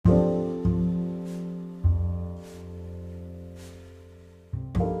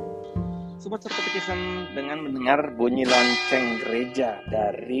Sobat shortCUTEchism dengan mendengar bunyi lonceng gereja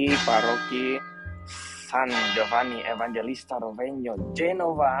dari paroki San Giovanni Evangelista Rovegno,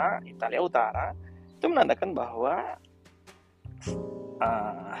 Genova, Italia Utara, itu menandakan bahwa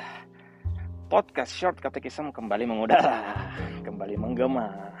podcast shortCUTEchism kembali mengudara, kembali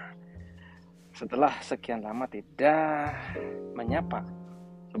menggema. Setelah sekian lama tidak menyapa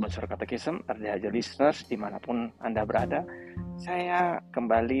Sobat shortCUTEchism, RDH listeners dimanapun Anda berada, saya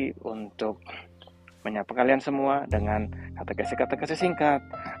kembali untuk menyapa kalian semua dengan katekesi singkat,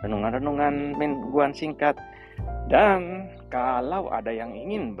 renungan-renungan mingguan singkat. Dan kalau ada yang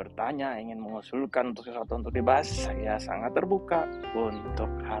ingin bertanya, ingin mengusulkan untuk sesuatu untuk dibahas, saya sangat terbuka untuk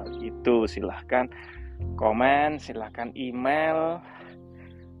hal itu. Silahkan komen, silahkan email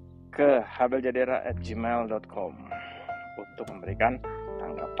ke habeljadera@gmail.com untuk memberikan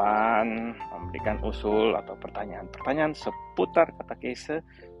tanggapan, memberikan usul atau pertanyaan-pertanyaan seputar katekese,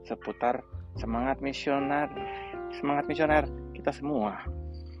 seputar semangat misioner kita semua.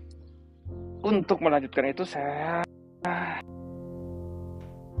 Untuk melanjutkan itu saya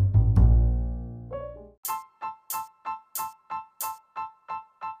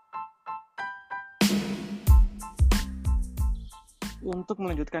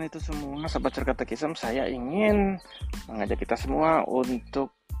semua, Sobat shortCUTEchism, saya ingin mengajak kita semua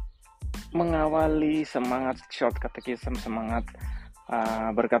untuk mengawali semangat shortCUTEchism, semangat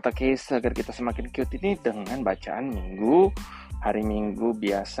berkatekese agar kita semakin cute ini dengan bacaan hari Minggu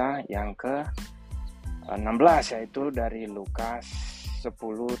biasa yang ke-16, yaitu dari Lukas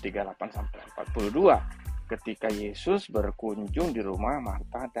 10:38 sampai 42, ketika Yesus berkunjung di rumah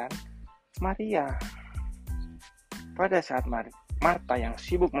Marta dan Maria. Pada saat Marta yang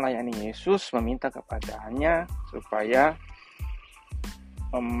sibuk melayani Yesus meminta kepadanya supaya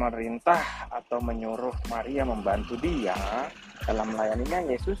memerintah atau menyuruh Maria membantu dia dalam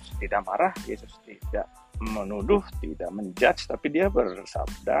melayaninya, Yesus tidak marah, Yesus tidak menuduh, tidak menjudge, tapi dia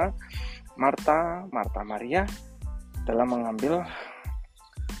bersabda, Marta, Maria, dalam mengambil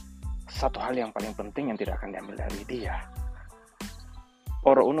satu hal yang paling penting yang tidak akan diambil dari dia.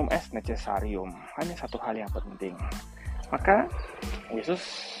 Oro unum est necessarium, hanya satu hal yang penting. Maka Yesus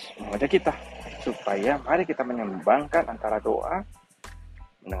mengajak kita supaya mari kita menyeimbangkan antara doa,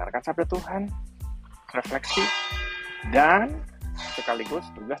 mendengarkan sabda Tuhan, refleksi, dan sekaligus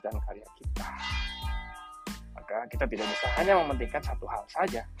tugas dan karya kita. Maka kita tidak bisa hanya mementingkan satu hal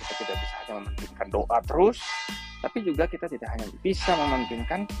saja. Kita tidak bisa hanya mementingkan doa terus, tapi juga kita tidak hanya bisa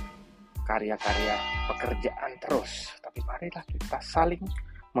mementingkan karya-karya pekerjaan terus. Tapi marilah kita saling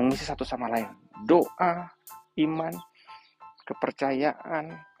mengisi satu sama lain. Doa, iman,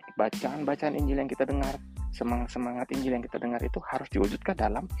 kepercayaan, bacaan Injil yang kita dengar, semangat Injil yang kita dengar itu harus diwujudkan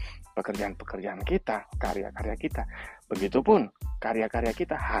dalam pekerjaan-pekerjaan kita, karya-karya kita. Begitupun karya-karya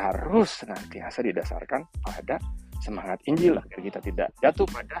kita harus senantiasa didasarkan pada semangat Injil agar kita tidak jatuh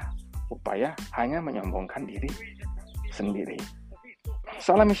pada upaya hanya menyombongkan diri sendiri.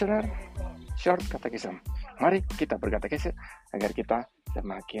 Salam misioner, shortCUTEchism. Mari kita berkatekese agar kita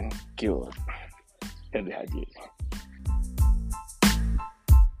semakin cute. RDH.